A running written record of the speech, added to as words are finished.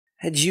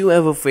Had you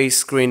ever faced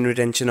screen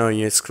retention on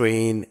your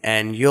screen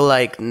and you're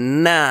like,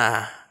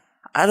 nah,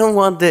 I don't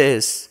want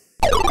this?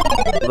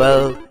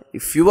 Well,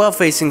 if you are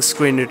facing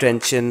screen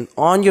retention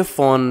on your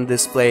phone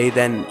display,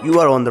 then you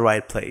are on the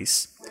right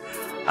place.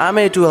 I'm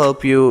here to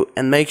help you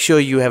and make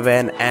sure you have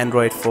an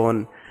Android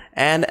phone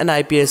and an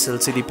IPS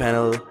LCD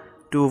panel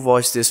to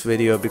watch this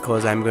video,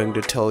 because I'm going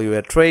to tell you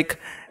a trick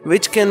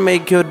which can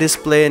make your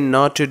display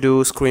not to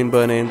do screen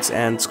burn-ins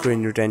and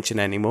screen retention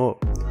anymore.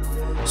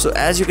 So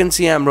as you can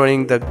see, I'm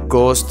running the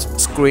Ghost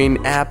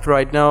Screen app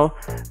right now,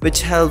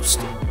 which helps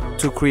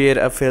to create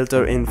a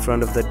filter in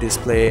front of the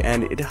display,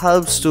 and it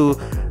helps to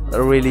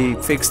really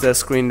fix the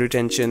screen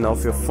retention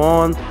of your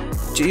phone.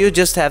 You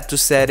just have to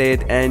set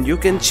it, and you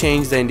can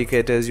change the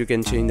indicators, you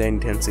can change the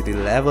intensity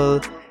level,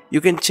 you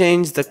can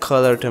change the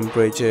color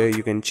temperature,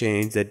 you can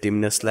change the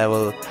dimness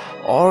level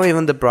or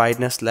even the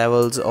brightness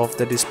levels of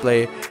the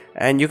display,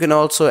 and you can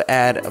also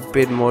add a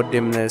bit more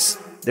dimness.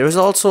 There is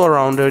also a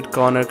rounded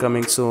corner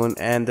coming soon,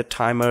 and the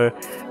timer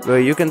where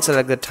you can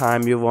select the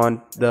time you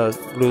want the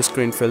blue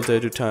screen filter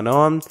to turn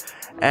on.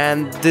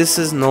 And this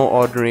is no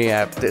ordinary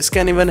app. This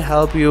can even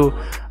help you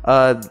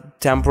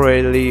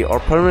temporarily or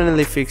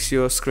permanently fix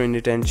your screen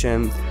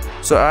retention.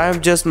 So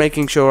I'm just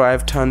making sure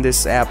I've turned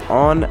this app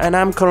on, and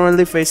I'm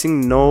currently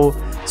facing no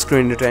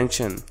screen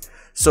retention.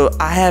 So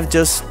I have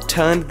just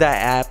turned the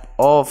app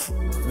off,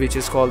 which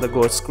is called the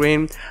Ghost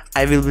Screen.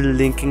 I will be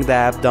linking the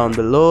app down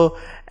below,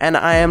 and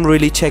I am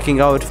really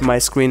checking out if my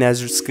screen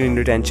has screen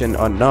retention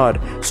or not.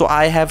 So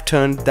I have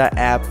turned the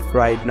app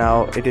right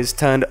now. It is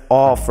turned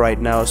off right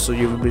now, so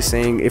you will be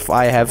saying if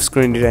I have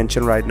screen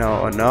retention right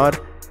now or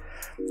not.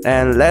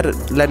 And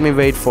let me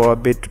wait for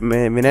a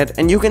minute,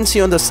 and you can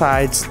see on the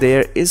sides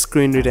there is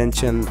screen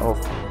retention of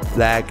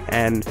black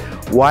and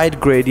white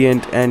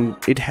gradient, and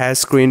it has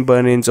screen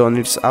burn-ins on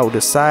its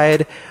outer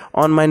side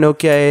on my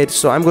Nokia 8.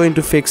 So I'm going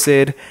to fix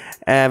it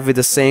with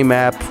the same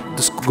app,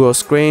 the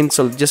Ghost Screen.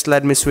 So just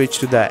let me switch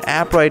to the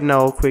app right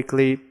now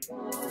quickly.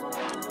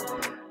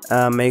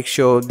 Make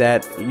sure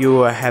that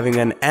you are having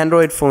an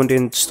Android phone to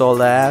install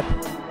the app.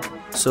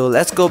 So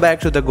let's go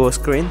back to the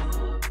Ghost Screen.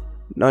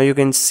 Now you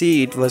can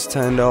see it was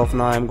turned off.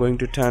 Now I'm going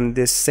to turn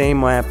this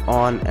same app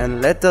on,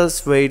 and let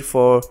us wait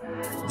for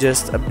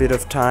just a bit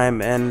of time,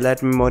 and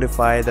let me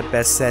modify the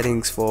best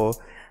settings for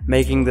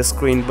making the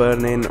screen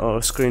burn-in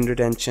or screen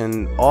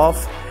retention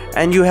off.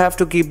 And you have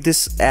to keep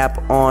this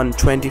app on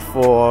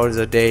 24 hours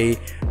a day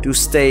to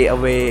stay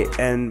away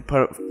and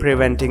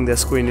preventing the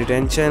screen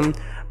retention.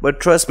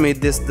 But trust me,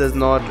 this does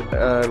not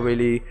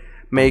really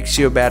makes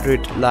your battery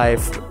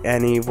life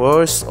any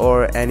worse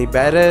or any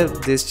better.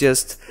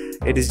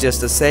 It is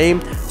just the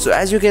same. So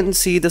as you can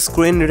see, the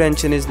screen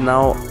retention is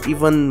now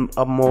even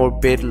a more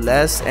bit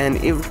less, and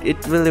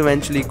it will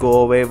eventually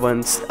go away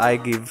once I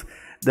give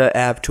the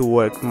app to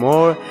work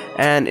more,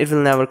 and it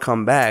will never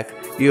come back.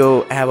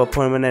 You have a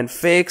permanent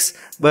fix,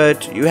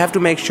 but you have to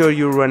make sure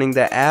you're running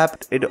the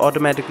app. It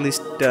automatically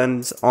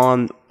turns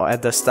on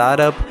at the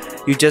startup.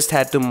 You just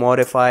had to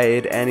modify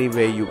it any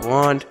way you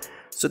want.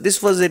 So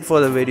this was it for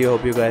the video.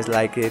 Hope you guys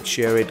like it,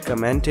 share it,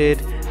 comment it,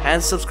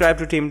 and subscribe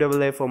to Team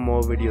AA for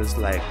more videos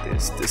like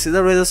this. This is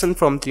Arizon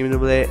from Team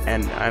AA,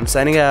 and I'm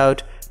signing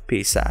out.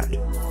 Peace out.